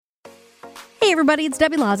Hey everybody, it's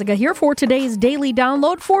Debbie Lazaga here for today's daily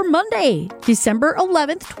download for Monday, December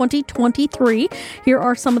 11th, 2023. Here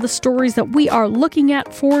are some of the stories that we are looking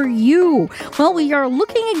at for you. Well, we are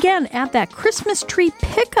looking again at that Christmas tree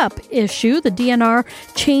pickup issue. The DNR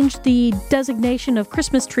changed the designation of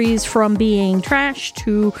Christmas trees from being trash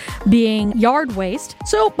to being yard waste.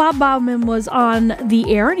 So Bob Bauman was on the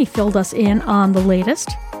air and he filled us in on the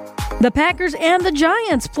latest. The Packers and the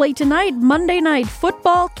Giants play tonight, Monday Night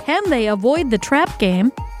Football. Can they avoid the trap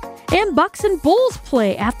game? And Bucks and Bulls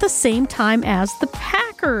play at the same time as the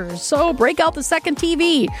Packers. So break out the second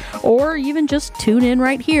TV or even just tune in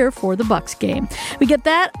right here for the Bucks game. We get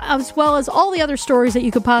that as well as all the other stories that you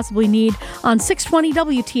could possibly need on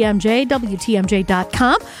 620 WTMJ,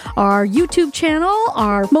 WTMJ.com, our YouTube channel,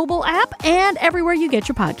 our mobile app, and everywhere you get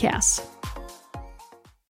your podcasts.